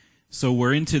So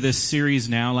we're into this series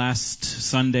now. Last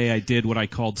Sunday I did what I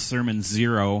called Sermon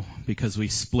Zero because we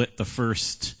split the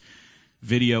first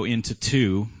video into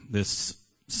two, this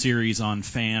series on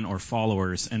fan or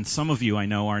followers. And some of you I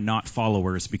know are not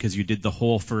followers because you did the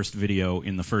whole first video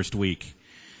in the first week.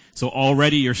 So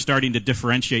already you're starting to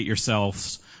differentiate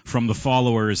yourselves from the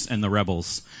followers and the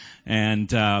rebels.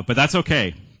 But that's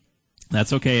okay.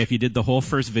 That's okay. If you did the whole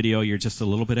first video, you're just a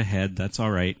little bit ahead. That's all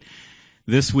right.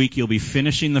 This week you'll be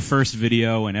finishing the first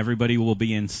video, and everybody will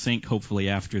be in sync hopefully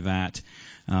after that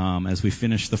as we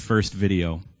finish the first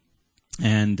video.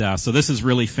 And so this is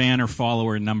really fan or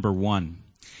follower number one.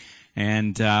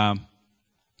 And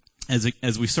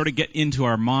as we sort of get into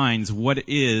our minds what it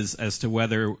is as to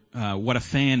whether what a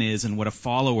fan is and what a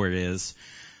follower is,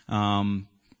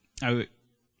 I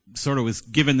sort of was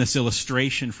given this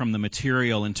illustration from the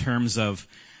material in terms of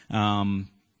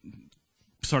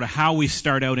sort of how we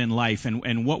start out in life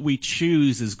and what we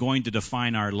choose is going to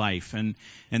define our life. And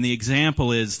the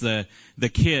example is the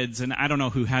kids, and I don't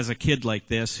know who has a kid like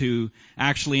this who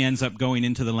actually ends up going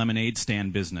into the lemonade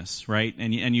stand business, right?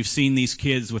 And you've seen these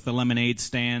kids with the lemonade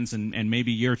stands, and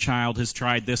maybe your child has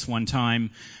tried this one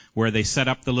time where they set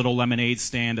up the little lemonade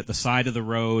stand at the side of the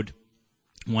road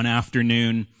one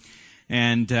afternoon.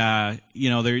 And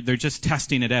they're just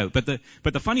testing it out. But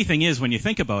the funny thing is, when you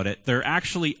think about it, there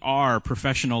actually are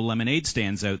professional lemonade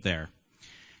stands out there.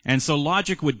 And so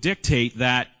logic would dictate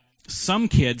that some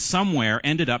kid somewhere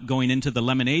ended up going into the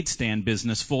lemonade stand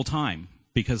business full time,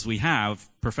 because we have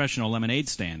professional lemonade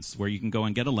stands where you can go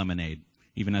and get a lemonade,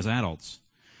 even as adults.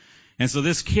 And so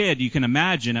this kid, you can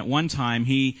imagine, at one time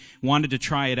he wanted to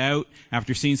try it out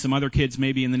after seeing some other kids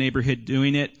maybe in the neighborhood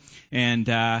doing it. And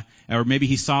or maybe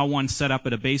he saw one set up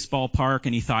at a baseball park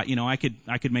and he thought, I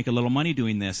could make a little money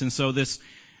doing this. And so this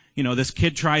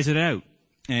kid tries it out,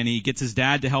 and he gets his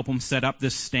dad to help him set up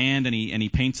this stand, and he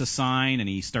paints a sign, and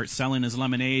he starts selling his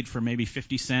lemonade for maybe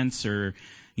 50 cents or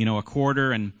a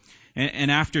quarter. And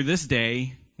after this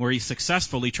day where he's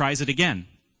successful, he tries it again.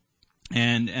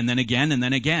 And then again, and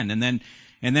then again,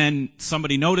 and then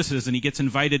somebody notices and he gets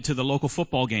invited to the local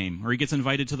football game, or he gets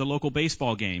invited to the local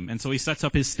baseball game. And so he sets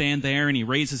up his stand there and he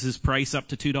raises his price up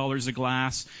to $2 a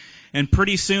glass. And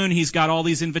pretty soon he's got all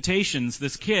these invitations.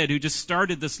 This kid who just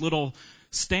started this little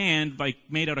stand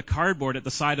made out of cardboard at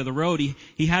the side of the road,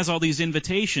 he has all these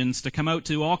invitations to come out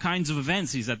to all kinds of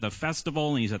events. He's at the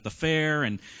festival and he's at the fair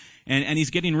and he's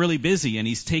getting really busy, and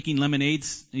he's taking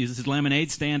lemonades, his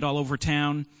lemonade stand all over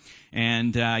town.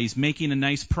 And he's making a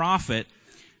nice profit,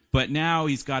 but now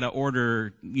he's got to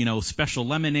order, special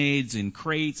lemonades in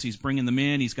crates. He's bringing them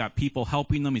in. He's got people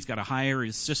helping them. He's got to hire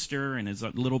his sister and his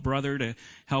little brother to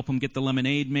help him get the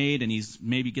lemonade made. And he's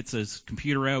maybe gets his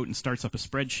computer out and starts up a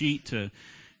spreadsheet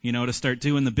to start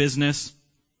doing the business,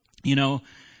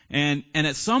 And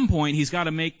at some point he's got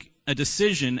to make a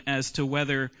decision as to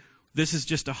whether this is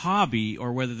just a hobby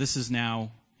or whether this is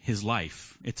now his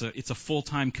life. It's a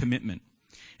full-time commitment.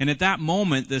 And at that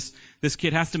moment, this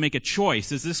kid has to make a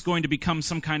choice. Is this going to become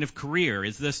some kind of career?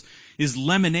 Is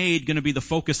lemonade going to be the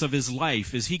focus of his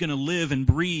life? Is he going to live and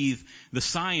breathe the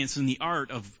science and the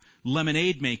art of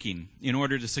lemonade making in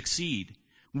order to succeed?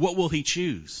 What will he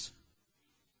choose?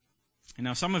 And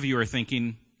now some of you are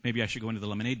thinking, maybe I should go into the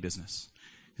lemonade business.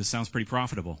 This sounds pretty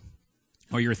profitable.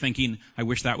 Or you're thinking, I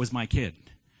wish that was my kid.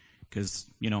 Because,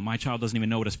 my child doesn't even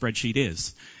know what a spreadsheet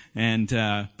is.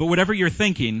 But whatever you're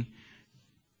thinking,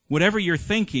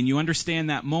 you understand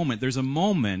that moment. There's a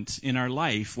moment in our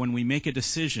life when we make a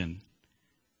decision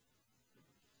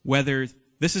whether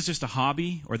this is just a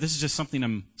hobby or this is just something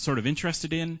I'm sort of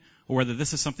interested in, or whether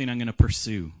this is something I'm going to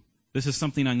pursue. This is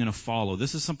something I'm going to follow.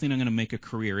 This is something I'm going to make a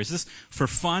career. Is this for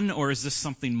fun or is this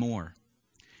something more?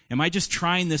 Am I just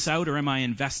trying this out or am I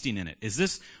investing in it? Is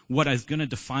this what is going to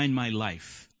define my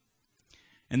life?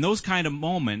 And those kind of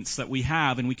moments that we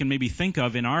have and we can maybe think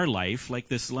of in our life, like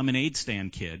this lemonade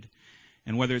stand kid,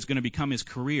 and whether it's going to become his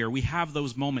career, we have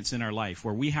those moments in our life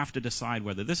where we have to decide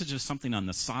whether this is just something on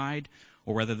the side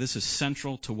or whether this is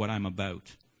central to what I'm about.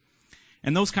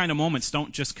 And those kind of moments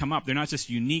don't just come up. They're not just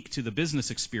unique to the business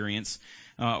experience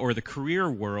or the career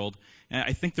world.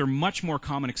 I think their much more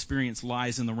common experience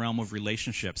lies in the realm of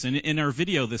relationships. And in our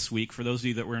video this week, for those of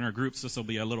you that were in our groups, this will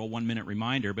be a little 1-minute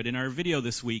reminder, but in our video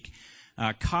this week,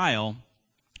 Kyle,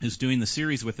 who's doing the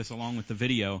series with us along with the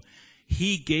video,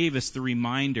 he gave us the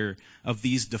reminder of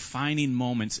these defining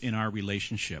moments in our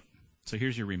relationship. So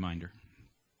here's your reminder.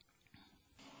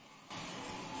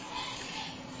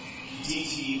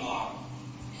 DTR.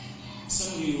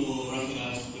 Some of you will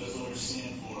recognize what those letters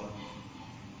stand for.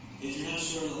 If you're not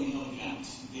sure, let me help you out.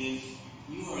 If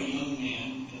you are a young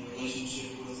man in a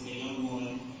relationship with a young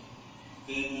woman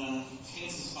then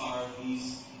chances are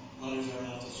these letters are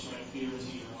enough to strike fear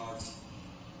into your heart.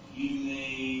 You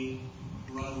may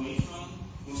run away from,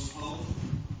 postpone,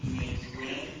 you may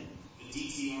dread the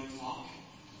DTR talk.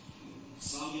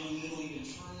 Some young men will even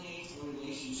terminate a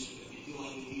relationship if they feel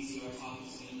like the DTR talk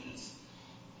is imminent.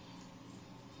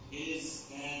 It is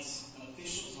that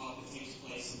official talk that takes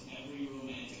place in every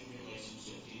romantic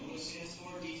relationship. Do you know what it stands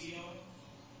for, DTR?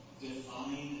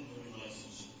 Define the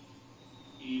relationship.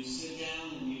 You sit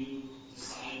down and you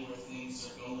decide where things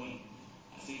are going.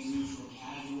 Have things moved from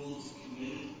casual to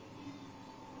committed?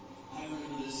 I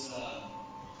remember this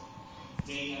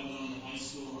date I went on in high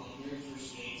school. On the very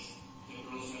first date, the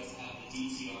girls tried to have a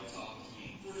DTR talk with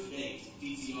me. First date,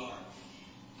 DTR.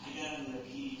 I got under a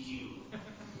PDQ.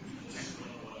 And just ran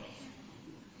away.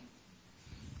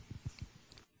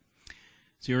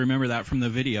 So you remember that from the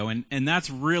video, and that's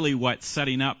really what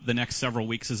setting up the next several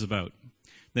weeks is about.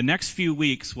 The next few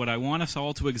weeks, what I want us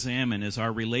all to examine is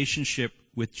our relationship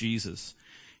with Jesus.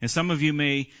 And some of you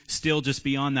may still just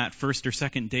be on that first or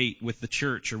second date with the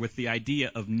church or with the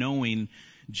idea of knowing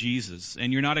Jesus.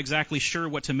 And you're not exactly sure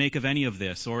what to make of any of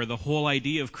this, or the whole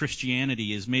idea of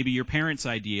Christianity is maybe your parents'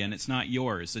 idea and it's not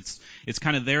yours. It's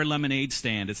kind of their lemonade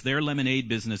stand. It's their lemonade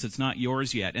business. It's not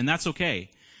yours yet. And that's okay.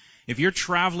 If you're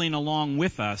traveling along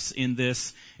with us in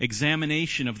this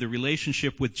examination of the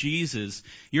relationship with Jesus,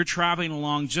 you're traveling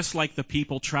along just like the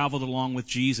people traveled along with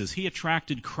Jesus. He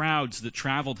attracted crowds that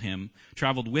traveled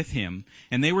with him,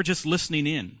 and they were just listening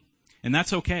in. And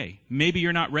that's okay. Maybe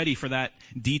you're not ready for that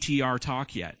DTR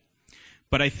talk yet.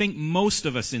 But I think most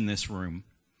of us in this room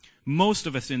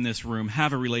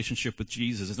have a relationship with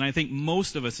Jesus. And I think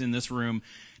most of us in this room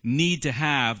need to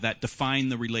have that define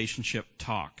the relationship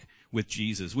talk with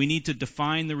Jesus. We need to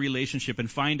define the relationship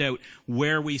and find out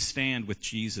where we stand with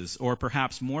Jesus, or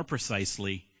perhaps more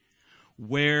precisely,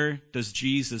 where does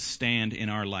Jesus stand in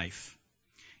our life?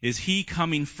 Is he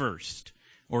coming first,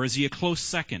 or is he a close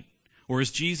second, or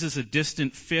is Jesus a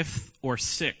distant fifth or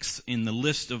sixth in the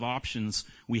list of options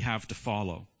we have to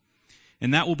follow?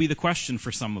 And that will be the question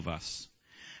for some of us.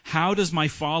 How does my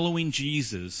following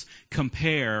Jesus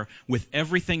compare with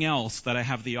everything else that I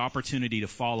have the opportunity to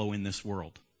follow in this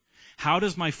world? How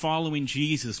does my following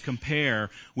Jesus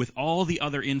compare with all the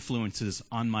other influences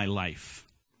on my life?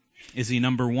 Is he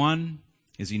number 1?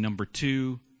 Is he number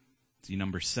 2? Is he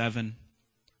number 7?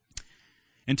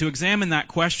 And to examine that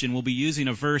question, we'll be using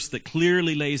a verse that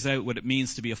clearly lays out what it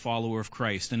means to be a follower of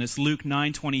Christ. And it's Luke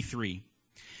 9:23.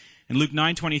 And Luke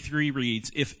 9:23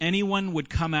 reads, "If anyone would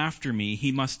come after me,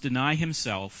 he must deny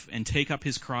himself and take up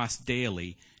his cross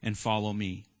daily and follow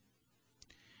me."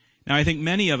 Now, I think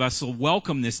many of us will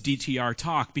welcome this DTR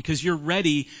talk because you're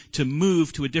ready to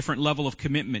move to a different level of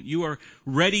commitment. You are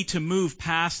ready to move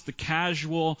past the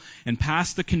casual and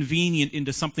past the convenient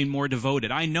into something more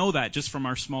devoted. I know that just from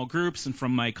our small groups and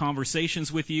from my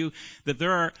conversations with you, that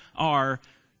there are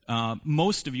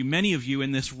most of you, many of you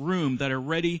in this room that are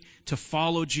ready to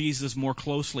follow Jesus more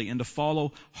closely and to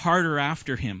follow harder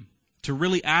after him, to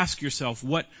really ask yourself,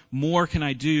 what more can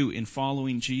I do in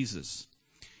following Jesus?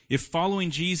 If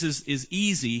following Jesus is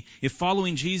easy, if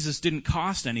following Jesus didn't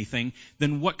cost anything,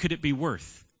 then what could it be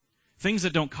worth? Things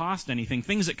that don't cost anything,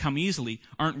 things that come easily,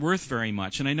 aren't worth very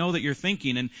much. And I know that you're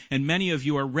thinking, and many of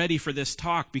you are ready for this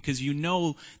talk because you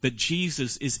know that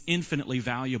Jesus is infinitely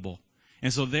valuable.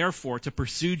 And so therefore, to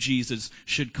pursue Jesus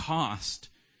should cost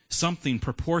something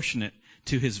proportionate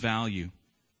to his value.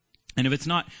 And if it's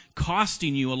not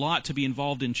costing you a lot to be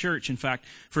involved in church, in fact,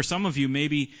 for some of you,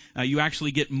 maybe you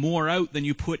actually get more out than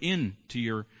you put into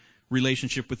your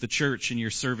relationship with the church and your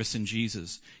service in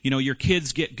Jesus. You know, your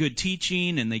kids get good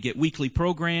teaching and they get weekly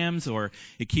programs, or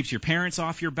it keeps your parents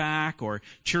off your back, or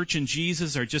church and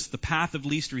Jesus are just the path of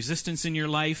least resistance in your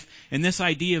life. And this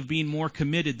idea of being more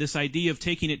committed, this idea of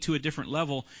taking it to a different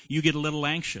level, you get a little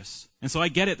anxious. And so I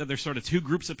get it that there's sort of two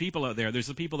groups of people out there. There's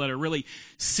the people that are really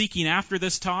seeking after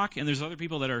this talk, and there's other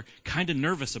people that are kind of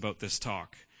nervous about this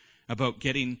talk, about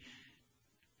getting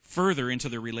further into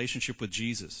their relationship with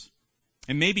Jesus.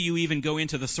 And maybe you even go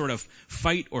into the sort of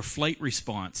fight or flight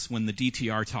response when the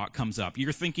DTR talk comes up.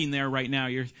 You're thinking there right now,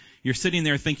 you're sitting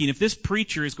there thinking, if this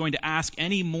preacher is going to ask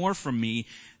any more from me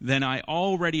than I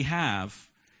already have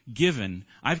given,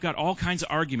 I've got all kinds of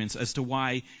arguments as to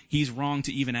why he's wrong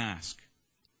to even ask.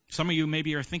 Some of you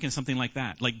maybe are thinking something like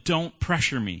that. Like, don't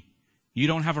pressure me. You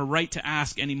don't have a right to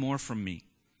ask any more from me.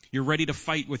 You're ready to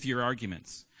fight with your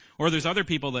arguments. Or there's other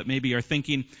people that maybe are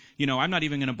thinking, I'm not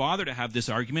even going to bother to have this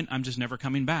argument. I'm just never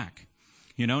coming back.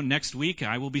 Next week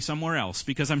I will be somewhere else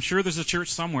because I'm sure there's a church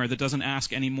somewhere that doesn't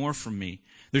ask any more from me.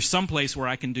 There's some place where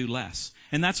I can do less.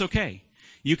 And that's okay.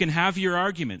 You can have your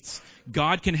arguments.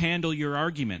 God can handle your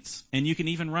arguments. And you can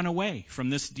even run away from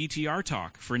this DTR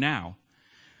talk for now.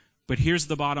 But here's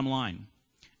the bottom line.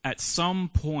 At some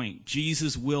point,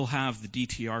 Jesus will have the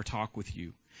DTR talk with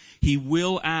you. He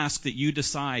will ask that you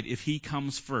decide if he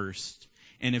comes first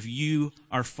and if you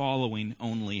are following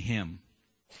only him.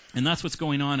 And that's what's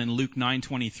going on in Luke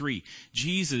 9:23.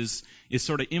 Jesus is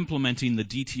sort of implementing the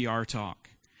DTR talk.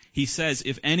 He says,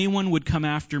 if anyone would come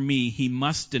after me, he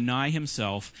must deny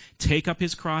himself, take up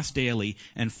his cross daily,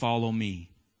 and follow me.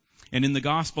 And in the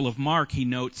Gospel of Mark, he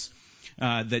notes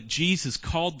that Jesus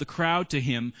called the crowd to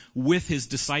him with his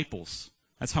disciples.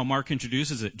 That's how Mark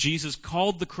introduces it. Jesus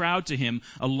called the crowd to him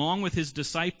along with his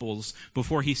disciples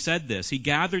before he said this. He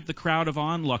gathered the crowd of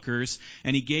onlookers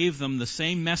and he gave them the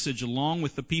same message along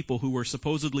with the people who were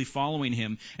supposedly following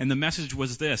him. And the message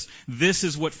was this: this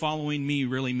is what following me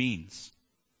really means.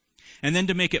 And then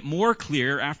to make it more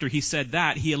clear, after he said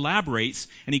that, he elaborates,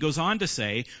 and he goes on to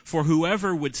say, for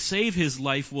whoever would save his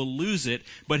life will lose it,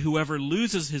 but whoever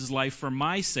loses his life for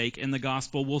my sake and the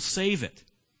gospel will save it.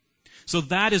 So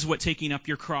that is what taking up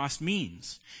your cross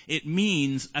means. It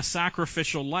means a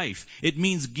sacrificial life. It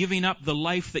means giving up the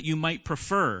life that you might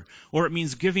prefer, or it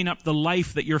means giving up the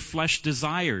life that your flesh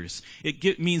desires.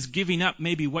 It means giving up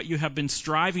maybe what you have been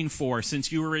striving for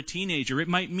since you were a teenager. It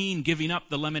might mean giving up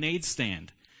the lemonade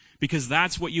stand, because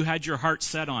that's what you had your heart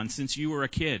set on since you were a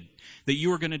kid, that you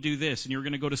were going to do this, and you were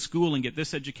going to go to school and get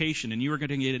this education, and you were going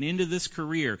to get into this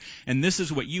career, and this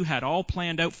is what you had all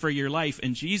planned out for your life.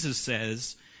 And Jesus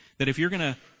says that if you're going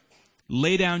to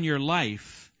lay down your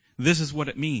life, this is what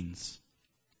it means.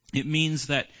 It means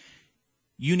that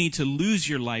you need to lose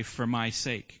your life for my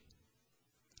sake.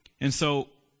 And so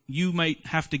you might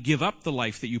have to give up the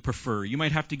life that you prefer. You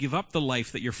might have to give up the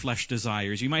life that your flesh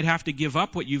desires. You might have to give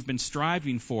up what you've been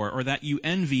striving for or that you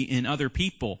envy in other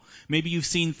people. Maybe you've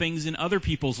seen things in other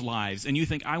people's lives and you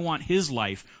think, I want his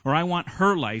life or I want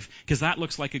her life because that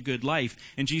looks like a good life.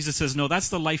 And Jesus says, no, that's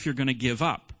the life you're going to give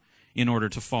up in order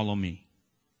to follow me,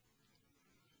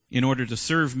 in order to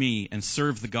serve me and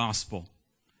serve the gospel,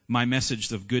 my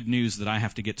message of good news that I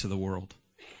have to get to the world.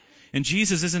 And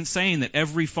Jesus isn't saying that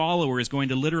every follower is going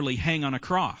to literally hang on a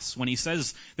cross when he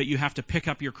says that you have to pick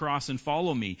up your cross and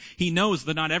follow me. He knows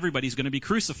that not everybody's going to be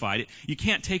crucified. You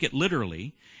can't take it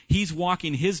literally. He's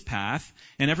walking his path,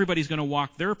 and everybody's going to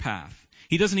walk their path.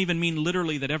 He doesn't even mean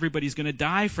literally that everybody's going to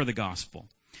die for the gospel.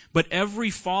 But every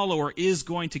follower is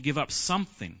going to give up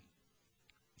something.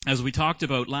 As we talked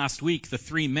about last week, the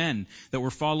 3 men that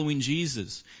were following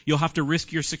Jesus, you'll have to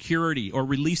risk your security or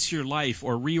release your life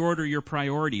or reorder your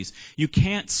priorities. You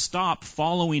can't stop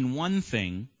following one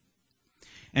thing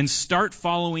and start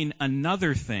following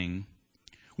another thing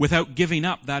without giving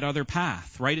up that other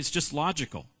path, right? It's just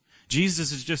logical.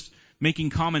 Jesus is just making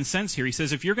common sense here. He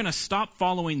says, if you're going to stop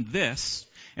following this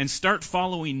and start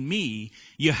following me,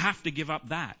 you have to give up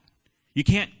that. You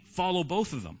can't follow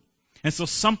both of them. And so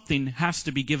something has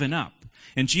to be given up.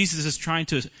 And Jesus is trying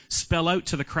to spell out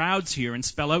to the crowds here and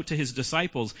spell out to his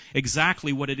disciples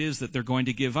exactly what it is that they're going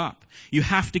to give up. You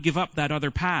have to give up that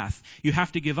other path. You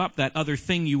have to give up that other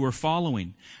thing you were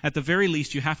following. At the very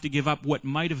least, you have to give up what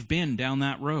might have been down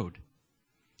that road.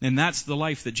 And that's the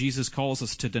life that Jesus calls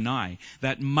us to deny.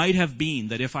 That might have been,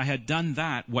 that if I had done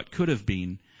that, what could have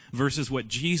been, versus what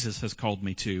Jesus has called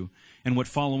me to and what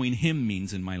following him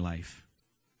means in my life.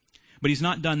 But he's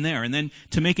not done there. And then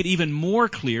to make it even more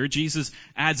clear, Jesus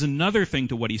adds another thing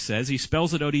to what he says. He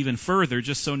spells it out even further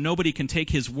just so nobody can take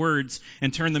his words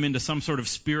and turn them into some sort of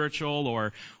spiritual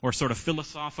or sort of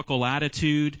philosophical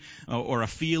attitude or a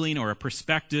feeling or a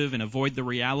perspective and avoid the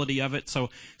reality of it. So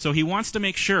he wants to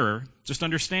make sure, just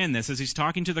understand this, as he's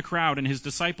talking to the crowd and his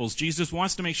disciples, Jesus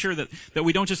wants to make sure that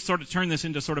we don't just sort of turn this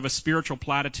into sort of a spiritual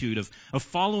platitude of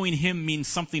following him means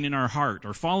something in our heart,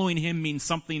 or following him means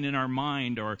something in our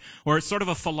mind, or it's sort of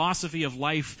a philosophy of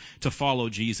life to follow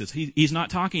Jesus. He's not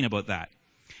talking about that.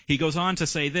 He goes on to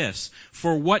say this: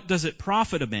 for what does it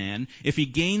profit a man if he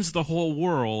gains the whole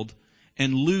world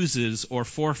and loses or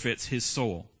forfeits his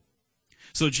soul?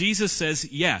 So Jesus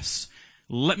says, yes,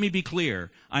 let me be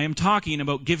clear. I am talking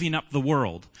about giving up the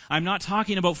world. I'm not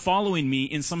talking about following me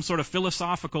in some sort of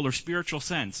philosophical or spiritual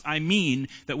sense. I mean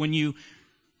that when you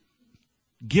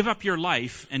give up your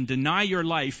life and deny your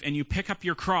life and you pick up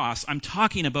your cross, I'm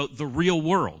talking about the real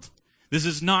world. This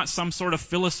is not some sort of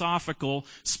philosophical,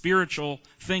 spiritual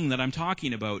thing that I'm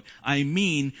talking about. I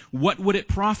mean, what would it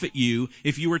profit you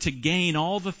if you were to gain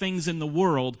all the things in the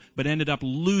world but ended up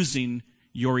losing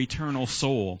your eternal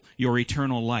soul, your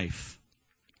eternal life?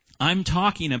 I'm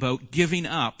talking about giving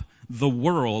up the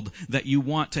world that you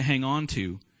want to hang on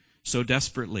to so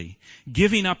desperately.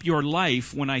 Giving up your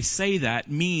life, when I say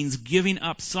that, means giving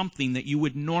up something that you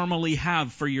would normally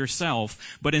have for yourself,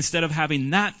 but instead of having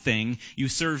that thing, you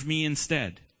serve me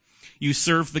instead. You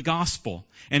serve the gospel.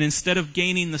 And instead of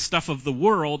gaining the stuff of the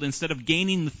world, instead of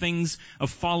gaining the things of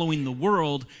following the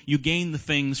world, you gain the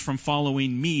things from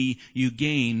following me. You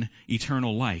gain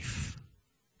eternal life.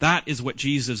 That is what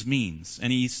Jesus means.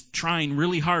 And he's trying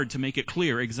really hard to make it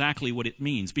clear exactly what it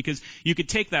means. Because you could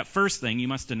take that first thing, you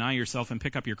must deny yourself and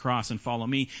pick up your cross and follow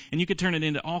me, and you could turn it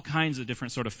into all kinds of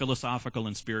different sort of philosophical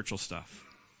and spiritual stuff.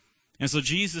 And so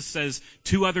Jesus says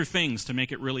two other things to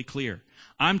make it really clear.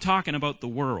 I'm talking about the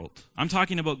world. I'm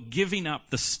talking about giving up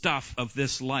the stuff of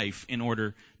this life in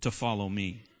order to follow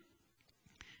me.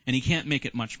 And he can't make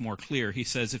it much more clear. He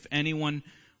says, if anyone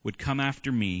would come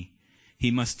after me, he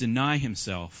must deny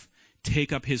himself,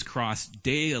 take up his cross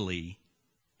daily,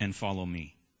 and follow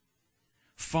me.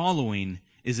 Following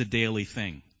is a daily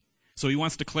thing. So he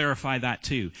wants to clarify that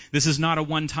too. This is not a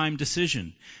one-time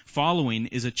decision. Following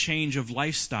is a change of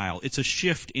lifestyle. It's a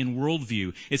shift in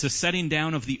worldview. It's a setting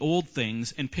down of the old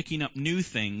things and picking up new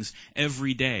things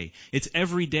every day. It's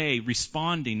every day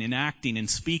responding and acting and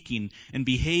speaking and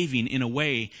behaving in a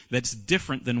way that's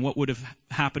different than what would have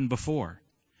happened before.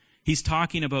 He's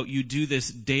talking about you do this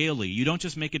daily. You don't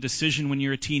just make a decision when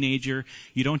you're a teenager.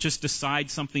 You don't just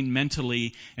decide something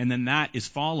mentally and then that is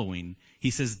following. He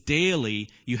says daily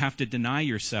you have to deny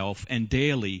yourself and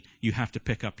daily you have to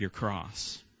pick up your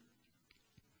cross.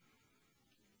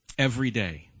 Every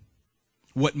day.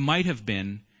 What might have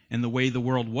been and the way the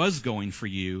world was going for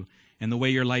you and the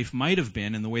way your life might have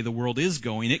been and the way the world is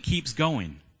going, it keeps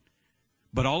going.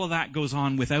 But all of that goes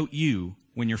on without you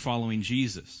when you're following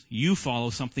Jesus. You follow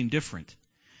something different.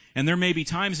 And there may be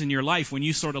times in your life when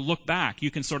you sort of look back,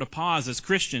 you can sort of pause as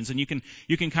Christians and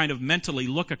you can kind of mentally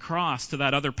look across to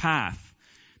that other path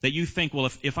that you think, well,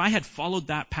 if I had followed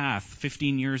that path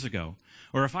 15 years ago,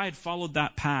 or if I had followed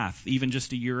that path even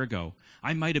just a year ago,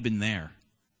 I might have been there,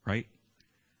 right?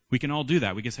 We can all do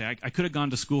that. We can say, I could have gone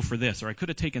to school for this, or I could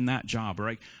have taken that job, or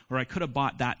I could have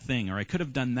bought that thing, or I could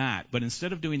have done that. But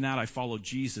instead of doing that, I followed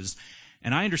Jesus.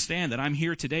 And I understand that I'm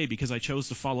here today because I chose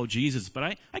to follow Jesus.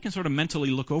 But I can sort of mentally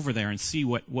look over there and see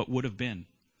what would have been.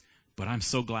 But I'm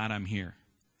so glad I'm here.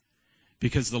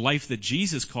 Because the life that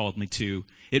Jesus called me to,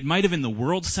 it might have in the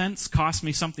world sense cost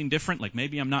me something different. Like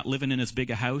maybe I'm not living in as big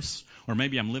a house, or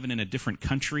maybe I'm living in a different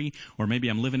country, or maybe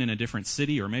I'm living in a different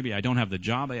city, or maybe I don't have the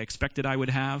job I expected I would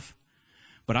have.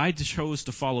 But I chose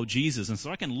to follow Jesus, and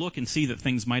so I can look and see that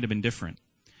things might have been different.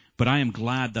 But I am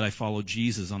glad that I followed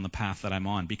Jesus on the path that I'm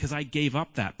on, because I gave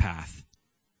up that path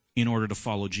in order to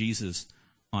follow Jesus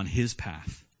on his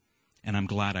path. And I'm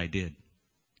glad I did.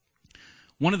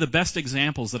 One of the best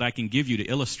examples that I can give you to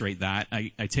illustrate that,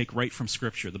 I take right from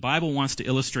Scripture. The Bible wants to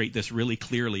illustrate this really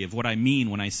clearly of what I mean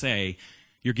when I say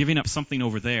you're giving up something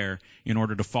over there in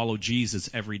order to follow Jesus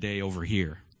every day over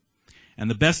here. And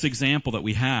the best example that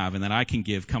we have and that I can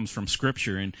give comes from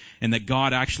Scripture, and that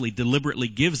God actually deliberately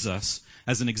gives us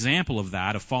as an example of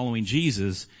that, of following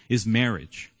Jesus, is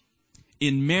marriage.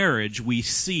 In marriage, we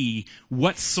see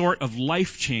what sort of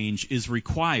life change is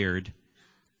required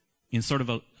in sort of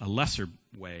a lesser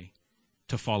way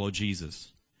to follow Jesus.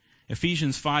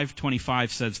 Ephesians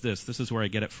 5:25 says this. This is where I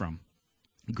get it from.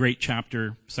 Great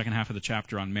chapter, second half of the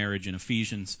chapter on marriage in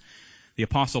Ephesians. The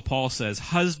Apostle Paul says,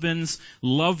 "Husbands,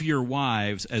 love your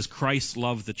wives as Christ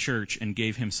loved the church and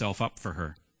gave himself up for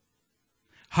her."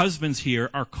 Husbands here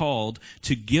are called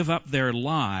to give up their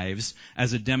lives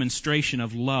as a demonstration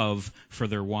of love for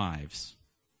their wives.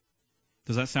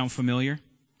 Does that sound familiar?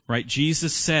 Right?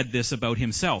 Jesus said this about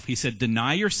himself. He said,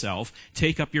 deny yourself,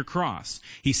 take up your cross.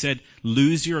 He said,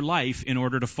 lose your life in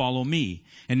order to follow me.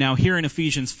 And now here in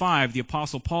Ephesians 5, the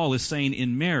Apostle Paul is saying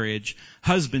in marriage,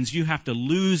 husbands, you have to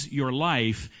lose your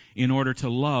life in order to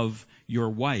love your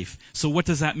wife. So what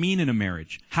does that mean in a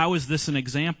marriage? How is this an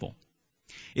example?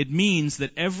 It means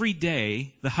that every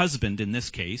day, the husband in this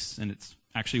case, and it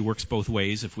actually works both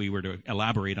ways if we were to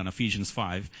elaborate on Ephesians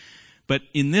 5, but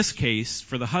in this case,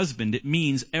 for the husband, it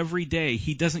means every day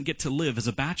he doesn't get to live as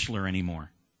a bachelor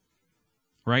anymore.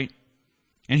 Right?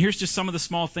 And here's just some of the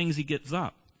small things he gives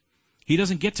up. He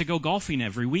doesn't get to go golfing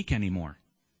every week anymore.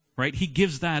 Right? He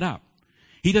gives that up.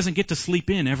 He doesn't get to sleep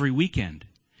in every weekend.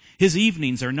 His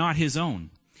evenings are not his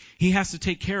own. He has to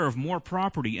take care of more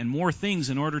property and more things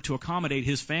in order to accommodate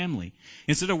his family.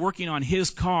 Instead of working on his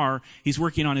car, he's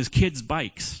working on his kids'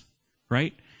 bikes.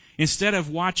 Right? Instead of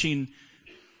watching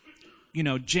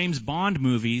James Bond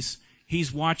movies,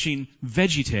 he's watching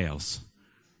VeggieTales,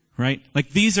 Right? Like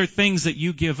these are things that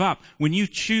you give up. When you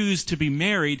choose to be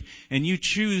married and you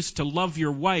choose to love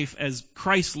your wife as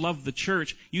Christ loved the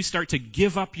church, you start to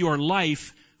give up your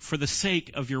life for the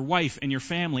sake of your wife and your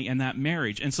family and that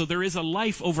marriage. And so there is a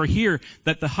life over here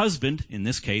that the husband, in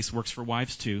this case, works for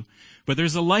wives too, but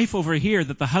there's a life over here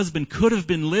that the husband could have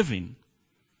been living,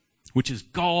 which is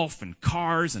golf and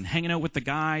cars and hanging out with the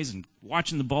guys and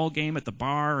watching the ball game at the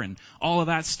bar and all of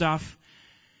that stuff.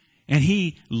 And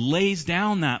he lays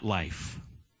down that life.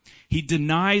 He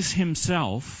denies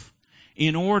himself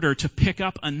in order to pick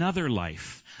up another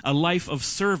life, a life of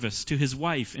service to his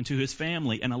wife and to his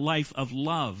family, and a life of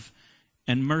love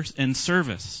and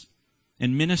service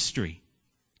and ministry.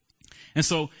 And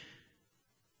so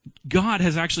God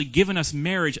has actually given us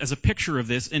marriage as a picture of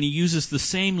this, and he uses the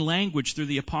same language through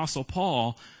the Apostle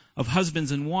Paul of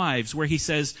husbands and wives, where he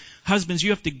says, husbands, you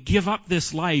have to give up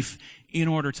this life in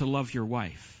order to love your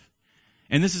wife.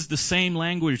 And this is the same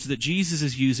language that Jesus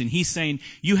is using. He's saying,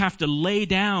 you have to lay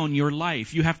down your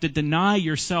life. You have to deny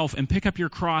yourself and pick up your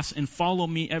cross and follow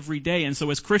me every day. And so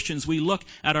as Christians, we look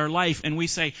at our life and we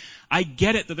say, I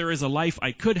get it that there is a life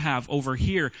I could have over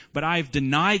here, but I've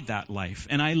denied that life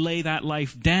and I lay that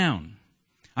life down.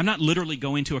 I'm not literally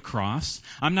going to a cross.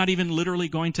 I'm not even literally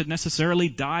going to necessarily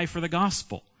die for the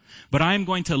gospel. But I'm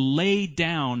going to lay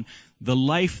down the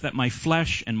life that my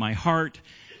flesh and my heart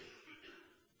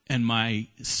and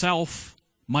myself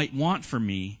might want for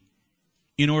me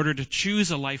in order to choose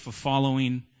a life of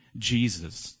following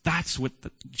Jesus. That's what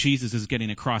Jesus is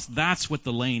getting across. That's what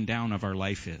the laying down of our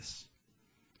life is.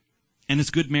 And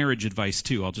it's good marriage advice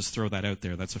too. I'll just throw that out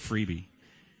there. That's a freebie.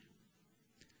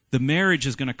 The marriage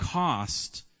is going to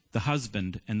cost the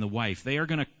husband and the wife. They are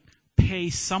going to pay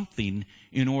something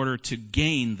in order to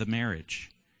gain the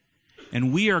marriage.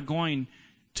 And we are going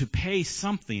to pay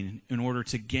something in order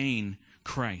to gain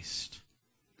Christ.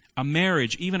 A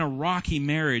marriage, even a rocky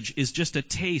marriage, is just a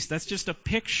taste. That's just a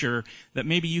picture that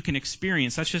maybe you can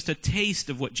experience. That's just a taste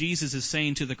of what Jesus is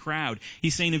saying to the crowd.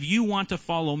 He's saying, if you want to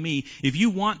follow me, if you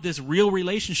want this real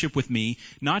relationship with me,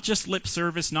 not just lip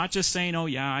service, not just saying, oh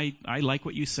yeah, I like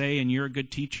what you say and you're a good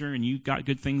teacher and you got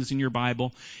good things in your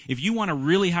Bible. If you want to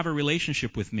really have a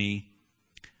relationship with me,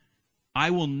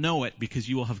 I will know it because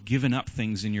you will have given up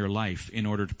things in your life in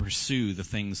order to pursue the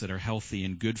things that are healthy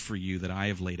and good for you that I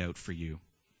have laid out for you.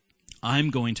 I'm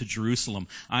going to Jerusalem.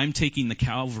 I'm taking the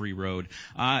Calvary road.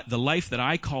 The life that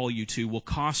I call you to will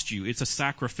cost you. It's a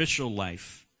sacrificial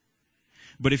life.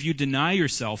 But if you deny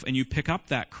yourself and you pick up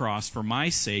that cross for my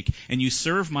sake and you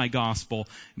serve my gospel,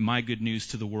 my good news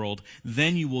to the world,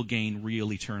 then you will gain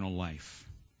real eternal life.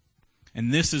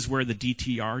 And this is where the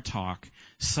DTR talk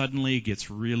suddenly gets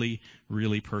really,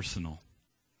 really personal.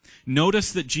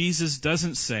 Notice that Jesus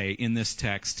doesn't say in this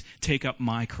text, take up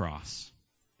my cross.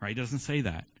 Right? He doesn't say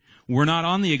that. We're not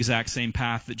on the exact same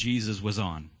path that Jesus was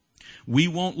on. We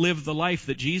won't live the life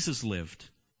that Jesus lived.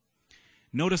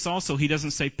 Notice also he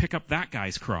doesn't say pick up that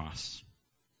guy's cross.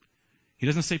 He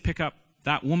doesn't say pick up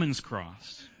that woman's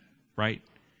cross. Right?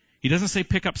 He doesn't say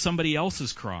pick up somebody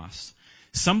else's cross.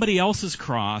 Somebody else's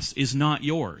cross is not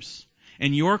yours,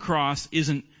 and your cross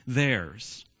isn't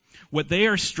theirs. What they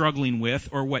are struggling with,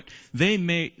 or what they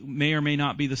may or may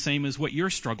not be the same as what you're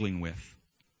struggling with.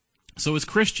 So as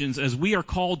Christians, as we are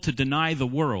called to deny the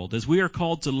world, as we are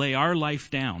called to lay our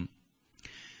life down,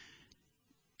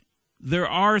 there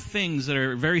are things that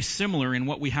are very similar in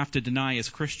what we have to deny as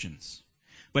Christians.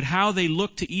 But how they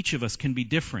look to each of us can be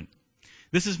different.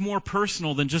 This is more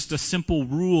personal than just a simple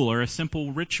rule or a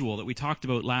simple ritual that we talked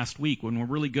about last week when we're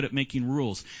really good at making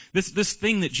rules. This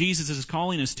thing that Jesus is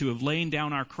calling us to of laying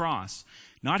down our cross,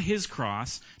 not his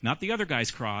cross, not the other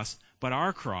guy's cross, but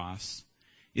our cross,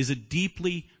 is a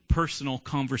deeply personal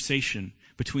conversation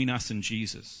between us and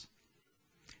Jesus.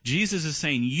 Jesus is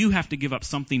saying you have to give up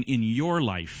something in your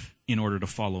life in order to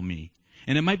follow me.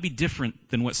 And it might be different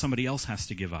than what somebody else has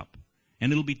to give up.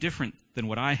 And it'll be different than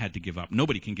what I had to give up.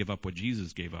 Nobody can give up what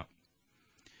Jesus gave up.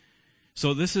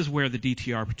 So this is where the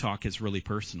DTR talk is really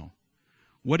personal.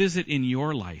 What is it in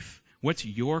your life? What's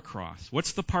your cross?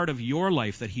 What's the part of your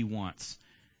life that he wants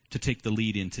to take the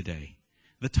lead in today?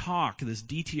 The talk, this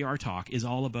DTR talk, is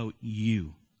all about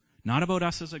you. Not about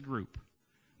us as a group,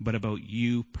 but about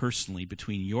you personally,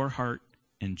 between your heart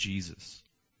and Jesus.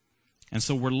 And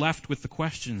so we're left with the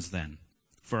questions then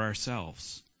for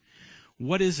ourselves.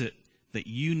 What is it that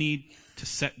you need to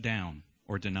set down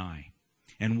or deny?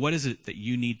 And what is it that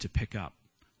you need to pick up?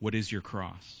 What is your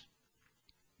cross?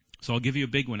 So I'll give you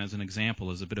a big one as an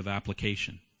example, as a bit of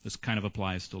application. This kind of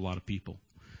applies to a lot of people.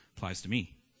 Applies to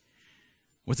me.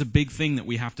 What's a big thing that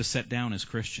we have to set down as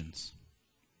Christians?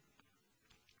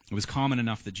 It was common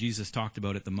enough that Jesus talked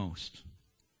about it the most.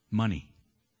 money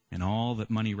and all that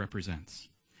money represents.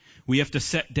 We have to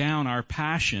set down our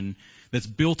passion that's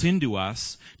built into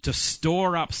us to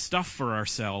store up stuff for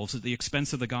ourselves at the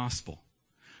expense of the gospel.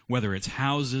 Whether it's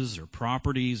houses or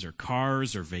properties or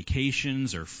cars or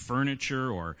vacations or furniture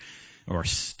or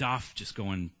stuff, just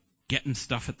getting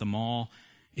stuff at the mall.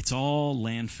 It's all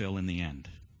landfill in the end.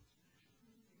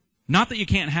 Not that you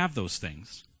can't have those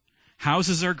things.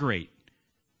 Houses are great.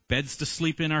 Beds to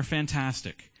sleep in are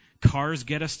fantastic. Cars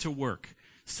get us to work.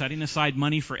 Setting aside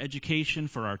money for education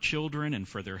for our children and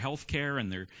for their health care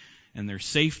and their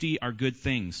safety are good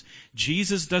things.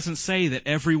 Jesus doesn't say that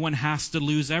everyone has to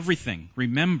lose everything.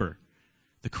 Remember,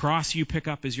 the cross you pick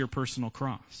up is your personal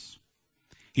cross.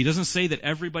 He doesn't say that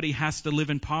everybody has to live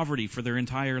in poverty for their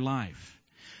entire life.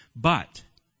 But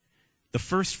the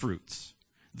first fruits,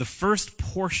 the first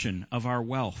portion of our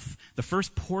wealth, the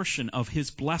first portion of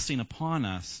His blessing upon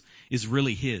us is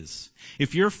really His.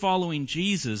 If you're following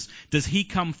Jesus, does He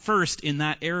come first in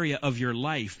that area of your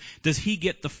life? Does He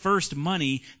get the first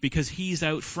money because He's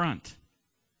out front?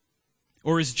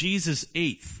 Or is Jesus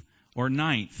 8th or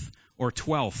 9th or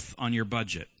 12th on your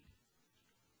budget?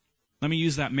 Let me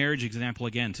use that marriage example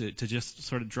again to just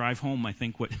sort of drive home, I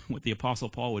think, what the Apostle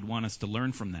Paul would want us to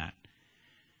learn from that.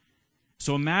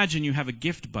 So imagine you have a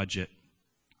gift budget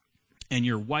and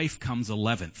your wife comes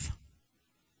 11th.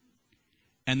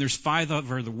 And there's 5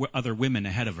 other women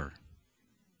ahead of her.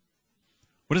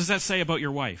 What does that say about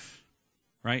your wife?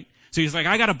 Right? So he's like,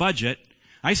 I got a budget,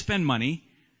 I spend money,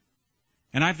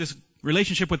 and I have this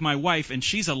relationship with my wife, and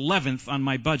she's 11th on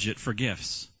my budget for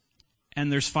gifts.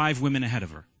 And there's 5 women ahead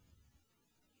of her.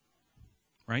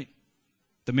 Right?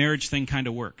 The marriage thing kind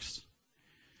of works.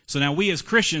 So now we as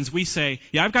Christians, we say,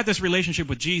 yeah, I've got this relationship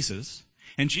with Jesus,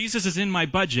 and Jesus is in my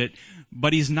budget,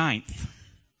 but He's 9th.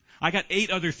 I got 8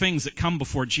 other things that come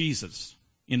before Jesus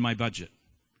in my budget.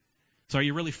 So are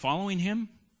you really following Him?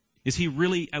 Is He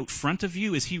really out front of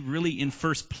you? Is He really in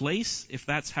first place, if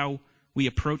that's how we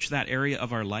approach that area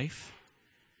of our life?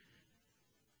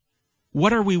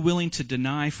 What are we willing to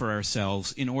deny for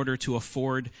ourselves in order to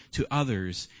afford to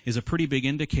others is a pretty big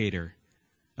indicator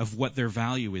of what their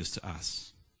value is to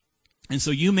us. And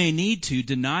so you may need to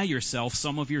deny yourself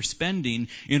some of your spending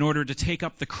in order to take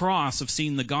up the cross of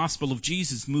seeing the gospel of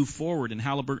Jesus move forward in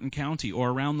Haliburton County or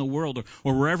around the world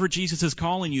or wherever Jesus is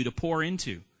calling you to pour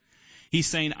into. He's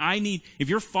saying, if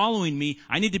you're following me,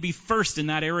 I need to be first in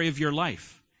that area of your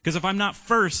life. Because if I'm not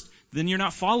first, then you're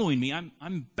not following me.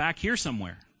 I'm back here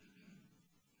somewhere.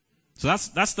 So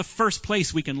that's the first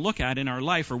place we can look at in our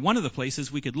life, or one of the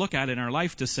places we could look at in our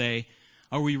life to say,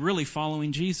 are we really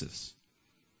following Jesus?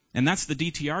 And that's the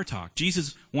DTR talk.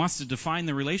 Jesus wants to define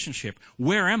the relationship.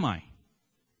 Where am I?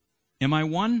 Am I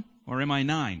 1 or am I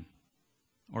 9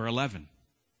 or 11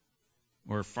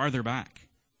 or farther back?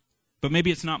 But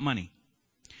maybe it's not money.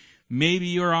 Maybe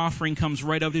your offering comes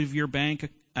right out of your bank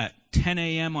at 10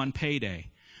 a.m. on payday.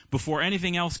 Before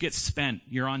anything else gets spent,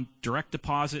 you're on direct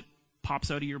deposit,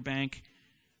 pops out of your bank.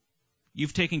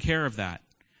 You've taken care of that.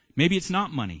 Maybe it's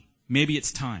not money. Maybe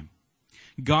it's time.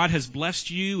 God has blessed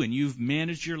you and you've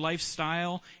managed your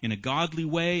lifestyle in a godly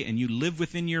way and you live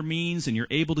within your means and you're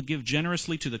able to give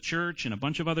generously to the church and a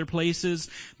bunch of other places.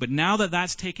 But now that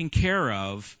that's taken care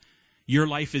of, your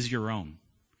life is your own.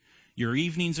 Your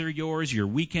evenings are yours. Your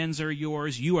weekends are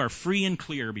yours. You are free and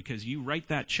clear because you write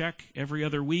that check every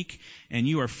other week and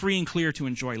you are free and clear to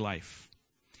enjoy life.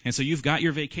 And so you've got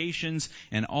your vacations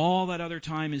and all that other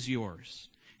time is yours.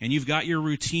 And you've got your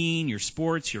routine, your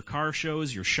sports, your car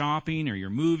shows, your shopping, or your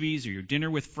movies, or your dinner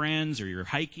with friends, or your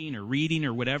hiking, or reading,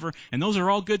 or whatever. And those are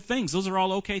all good things. Those are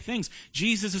all okay things.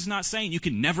 Jesus is not saying you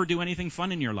can never do anything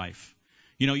fun in your life.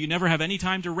 You never have any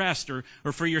time to rest or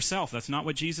for yourself. That's not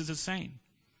what Jesus is saying.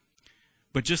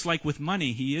 But just like with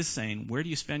money, He is saying, where do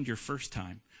you spend your first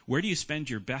time? Where do you spend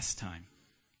your best time?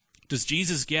 Does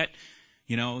Jesus get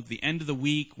the end of the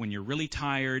week when you're really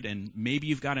tired and maybe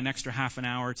you've got an extra half an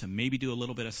hour to maybe do a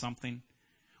little bit of something?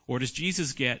 Or does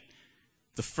Jesus get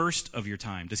the first of your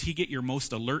time? Does He get your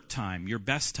most alert time, your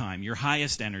best time, your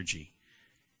highest energy?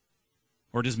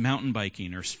 Or does mountain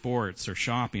biking or sports or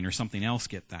shopping or something else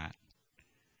get that?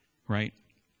 Right?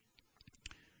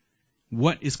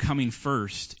 What is coming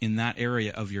first in that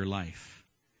area of your life?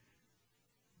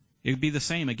 It would be the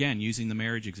same, again, using the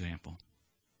marriage example.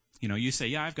 You say,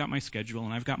 yeah, I've got my schedule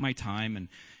and I've got my time and,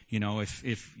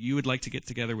 if you would like to get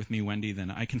together with me, Wendy,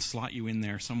 then I can slot you in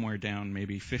there somewhere down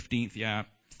maybe 15th. Yeah,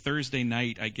 Thursday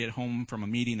night I get home from a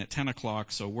meeting at 10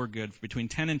 o'clock, so we're good. Between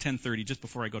 10 and 10:30, just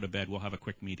before I go to bed, we'll have a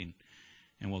quick meeting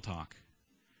and we'll talk.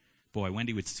 Boy,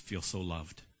 Wendy would feel so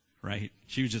loved, right?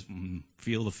 She would just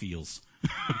feel the feels.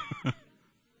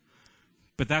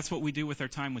 But that's what we do with our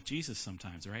time with Jesus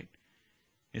sometimes, right?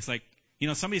 It's like,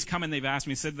 somebody's come and they've asked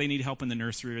me, said they need help in the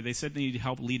nursery, or they said they need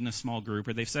help leading a small group,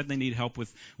 or they've said they need help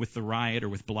with the riot or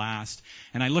with Blast.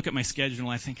 And I look at my schedule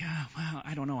and I think, well,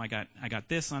 I don't know. I got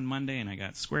this on Monday, and I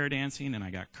got square dancing, and I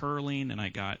got curling, and I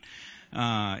got,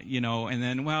 and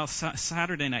then,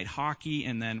 Saturday night hockey,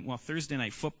 and then, Thursday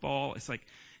night football. It's like,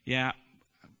 yeah,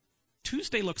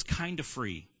 Tuesday looks kind of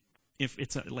free if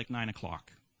it's at like 9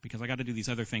 o'clock, because I got to do these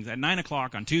other things. At 9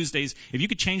 o'clock on Tuesdays, if you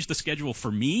could change the schedule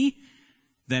for me,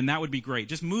 then that would be great.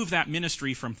 Just move that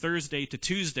ministry from Thursday to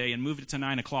Tuesday and move it to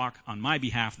 9 o'clock on my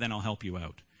behalf, then I'll help you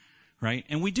out. Right?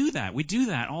 And we do that. We do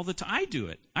that all the time. I do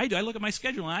it. I look at my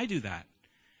schedule and I do that.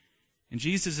 And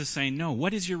Jesus is saying, no,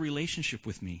 what is your relationship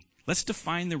with me? Let's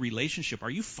define the relationship. Are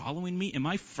you following me? Am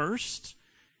I first?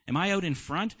 Am I out in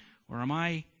front? Or am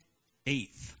I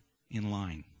eighth in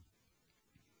line?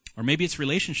 Or maybe it's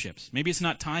relationships. Maybe it's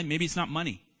not time. Maybe it's not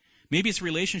money. Maybe it's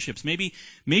relationships. Maybe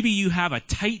you have a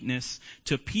tightness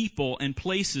to people and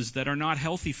places that are not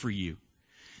healthy for you.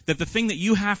 That the thing that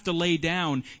you have to lay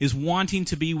down is wanting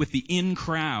to be with the in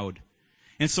crowd.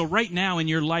 And so right now in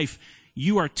your life,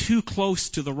 you are too close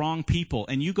to the wrong people,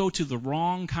 and you go to the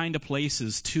wrong kind of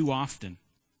places too often.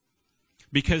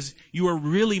 Because you are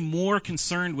really more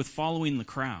concerned with following the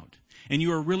crowd. And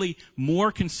you are really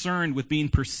more concerned with being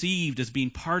perceived as being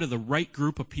part of the right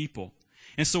group of people.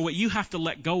 And so what you have to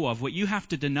let go of, what you have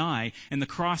to deny, and the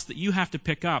cross that you have to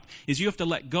pick up, is you have to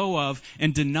let go of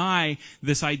and deny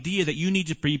this idea that you need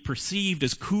to be perceived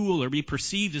as cool or be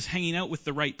perceived as hanging out with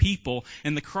the right people.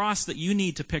 And the cross that you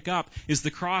need to pick up is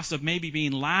the cross of maybe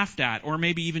being laughed at or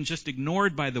maybe even just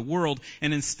ignored by the world,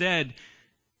 and instead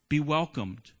be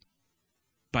welcomed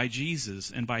by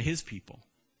Jesus and by his people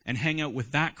and hang out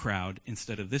with that crowd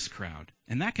instead of this crowd.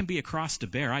 And that can be a cross to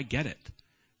bear. I get it,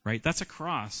 right? That's a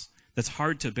cross that's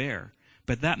hard to bear,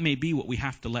 but that may be what we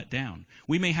have to let down.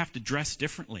 We may have to dress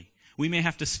differently. We may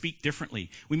have to speak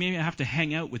differently. We may have to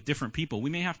hang out with different people. We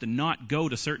may have to not go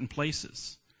to certain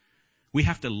places. We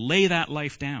have to lay that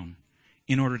life down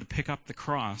in order to pick up the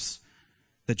cross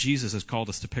that Jesus has called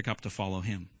us to pick up to follow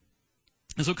him.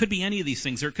 And so it could be any of these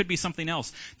things, or it could be something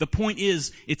else. The point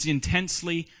is, it's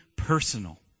intensely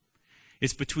personal.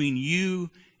 It's between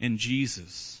you and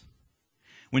Jesus.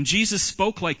 When Jesus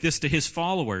spoke like this to his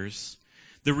followers,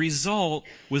 the result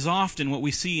was often what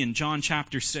we see in John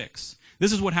chapter 6.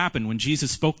 This is what happened when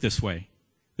Jesus spoke this way.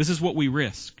 This is what we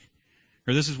risk,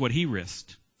 or this is what he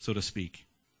risked, so to speak.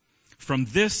 From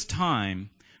this time,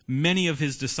 many of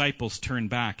his disciples turned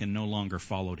back and no longer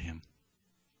followed him.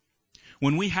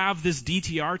 When we have this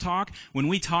DTR talk, when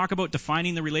we talk about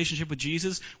defining the relationship with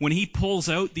Jesus, when he pulls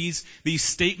out these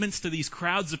statements to these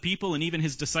crowds of people and even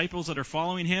his disciples that are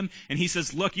following him, and he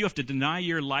says, look, you have to deny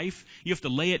your life, you have to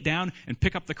lay it down and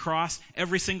pick up the cross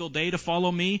every single day to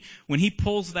follow me. When he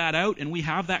pulls that out and we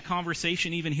have that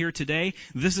conversation even here today,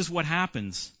 this is what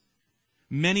happens.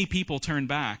 Many people turn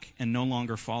back and no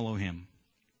longer follow him.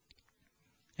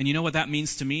 And you know what that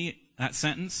means to me, that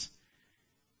sentence?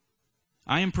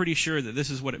 I am pretty sure that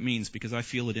this is what it means because I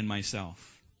feel it in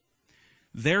myself.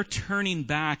 Their turning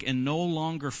back and no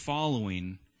longer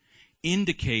following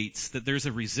indicates that there's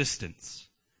a resistance,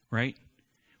 right?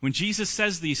 When Jesus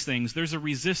says these things, there's a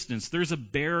resistance, there's a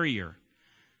barrier.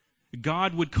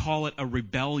 God would call it a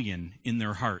rebellion in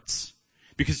their hearts.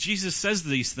 Because Jesus says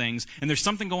these things and there's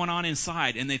something going on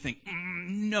inside and they think,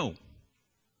 no,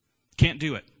 can't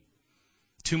do it.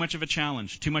 Too much of a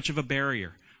challenge, too much of a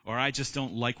barrier. Or I just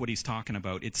don't like what he's talking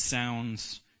about. It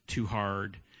sounds too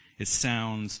hard. It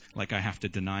sounds like I have to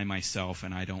deny myself,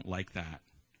 and I don't like that.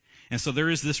 And so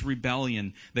there is this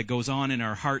rebellion that goes on in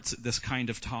our hearts at this kind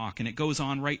of talk. And it goes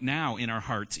on right now in our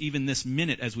hearts, even this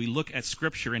minute as we look at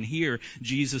Scripture and hear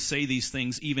Jesus say these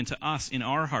things even to us in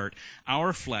our heart.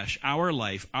 Our flesh, our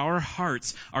life, our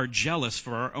hearts are jealous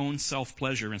for our own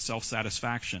self-pleasure and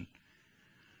self-satisfaction.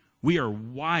 We are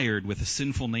wired with a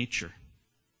sinful nature.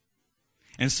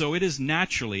 And so it is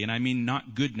naturally, and I mean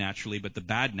not good naturally, but the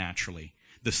bad naturally,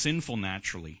 the sinful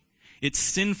naturally. It's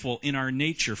sinful in our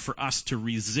nature for us to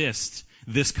resist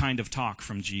this kind of talk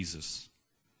from Jesus.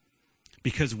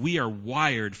 Because we are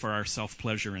wired for our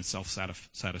self-pleasure and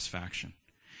self-satisfaction.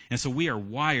 And so we are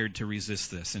wired to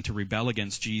resist this and to rebel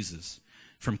against Jesus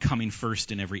from coming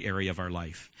first in every area of our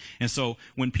life. And so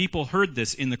when people heard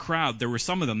this in the crowd, there were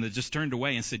some of them that just turned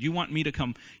away and said, you want me to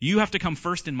come, you have to come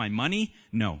first in my money?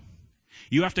 No.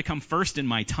 You have to come first in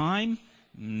my time?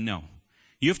 No.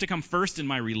 You have to come first in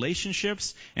my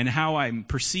relationships and how I'm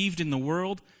perceived in the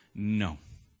world? No.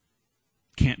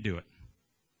 Can't do it.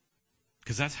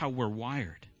 Because that's how we're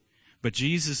wired. But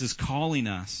Jesus is calling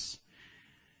us,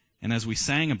 and as we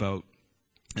sang about,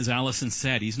 As Allison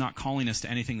said, He's not calling us to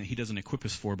anything that He doesn't equip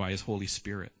us for by His Holy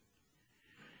Spirit.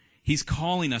 He's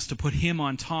calling us to put Him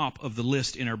on top of the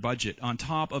list in our budget, on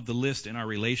top of the list in our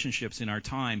relationships, in our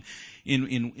time,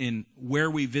 in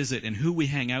where we visit and who we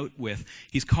hang out with.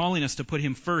 He's calling us to put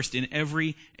Him first in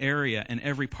every area and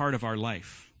every part of our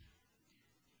life.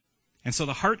 And so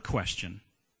the heart question,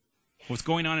 what's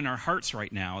going on in our hearts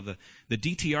right now, the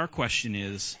DTR question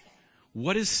is,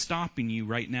 what is stopping you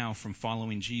right now from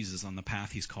following Jesus on the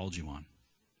path He's called you on?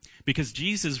 Because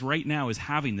Jesus right now is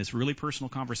having this really personal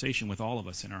conversation with all of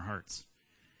us in our hearts.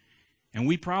 And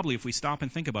we probably, if we stop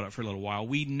and think about it for a little while,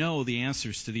 we know the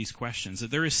answers to these questions.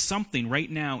 That there is something right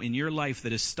now in your life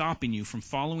that is stopping you from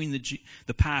following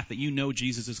the path that you know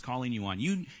Jesus is calling you on.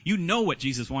 You know what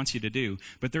Jesus wants you to do,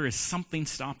 but there is something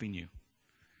stopping you.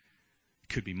 It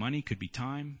could be money, could be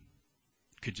time,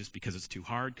 could just because it's too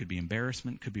hard, could be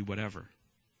embarrassment, could be whatever.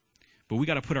 But we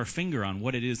got to put our finger on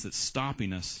what it is that's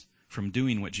stopping us from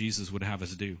doing what Jesus would have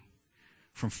us do,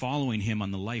 from following Him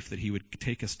on the life that He would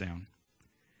take us down.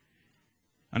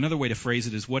 Another way to phrase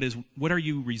it is, what are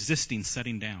you resisting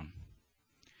setting down?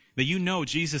 That you know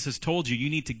Jesus has told you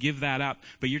need to give that up,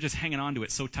 but you're just hanging on to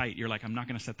it so tight. You're like, I'm not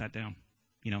going to set that down.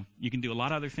 You can do a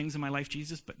lot of other things in my life,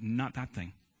 Jesus, but not that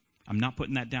thing. I'm not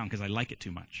putting that down because I like it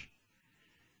too much.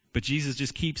 But Jesus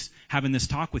just keeps having this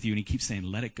talk with you, and He keeps saying,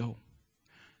 let it go.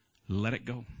 Let it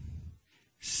go.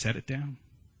 Set it down.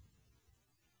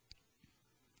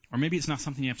 Or maybe it's not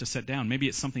something you have to set down. Maybe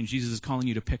it's something Jesus is calling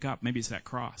you to pick up. Maybe it's that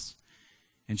cross.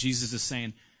 And Jesus is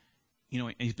saying,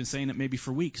 He's been saying it maybe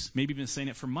for weeks. Maybe He's been saying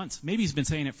it for months. Maybe He's been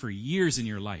saying it for years in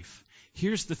your life.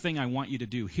 Here's the thing I want you to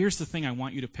do. Here's the thing I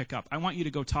want you to pick up. I want you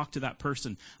to go talk to that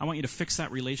person. I want you to fix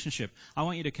that relationship. I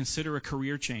want you to consider a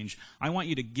career change. I want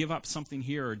you to give up something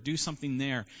here or do something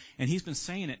there. And He's been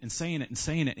saying it and saying it and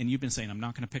saying it. And you've been saying, I'm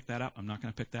not going to pick that up. I'm not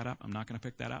going to pick that up. I'm not going to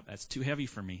pick that up. That's too heavy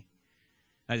for me.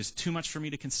 That is too much for me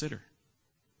to consider.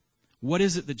 What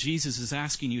is it that Jesus is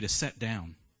asking you to set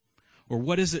down? Or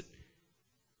what is it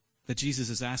that Jesus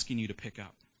is asking you to pick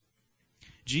up?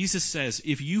 Jesus says,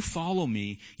 if you follow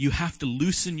me, you have to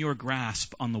loosen your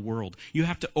grasp on the world. You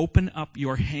have to open up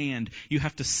your hand. You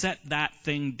have to set that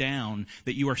thing down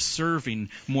that you are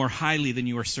serving more highly than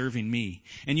you are serving me.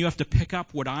 And you have to pick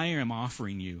up what I am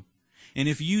offering you. And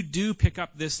if you do pick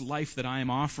up this life that I am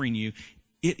offering you,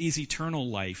 it is eternal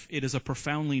life. It is a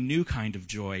profoundly new kind of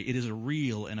joy. It is a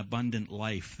real and abundant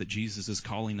life that Jesus is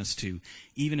calling us to,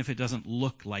 even if it doesn't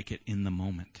look like it in the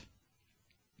moment.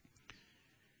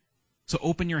 So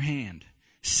open your hand,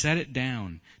 set it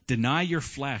down, deny your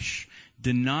flesh,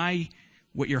 deny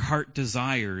what your heart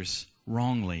desires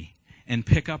wrongly, and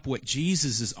pick up what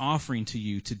Jesus is offering to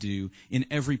you to do in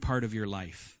every part of your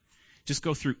life. Just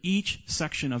go through each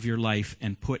section of your life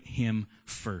and put Him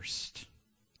first.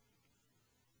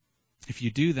 If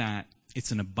you do that,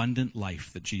 it's an abundant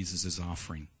life that Jesus is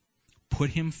offering. Put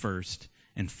Him first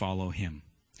and follow Him.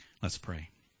 Let's pray.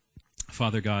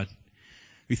 Father God,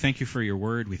 we thank You for Your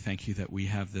word. We thank You that we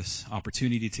have this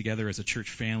opportunity together as a church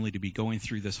family to be going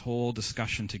through this whole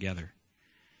discussion together.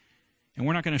 And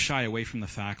we're not going to shy away from the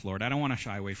fact, Lord, I don't want to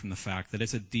shy away from the fact that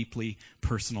it's a deeply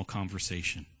personal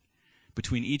conversation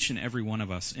between each and every one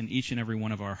of us and each and every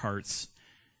one of our hearts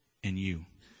and You.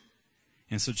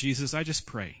 And so, Jesus, I just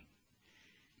pray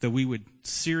that we would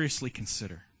seriously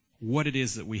consider what it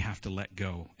is that we have to let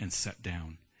go and set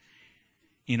down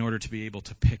in order to be able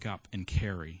to pick up and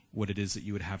carry what it is that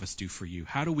You would have us do for You.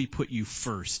 How do we put You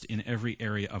first in every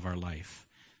area of our life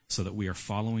so that we are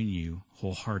following You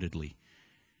wholeheartedly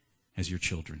as Your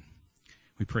children?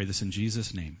 We pray this in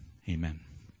Jesus' name. Amen.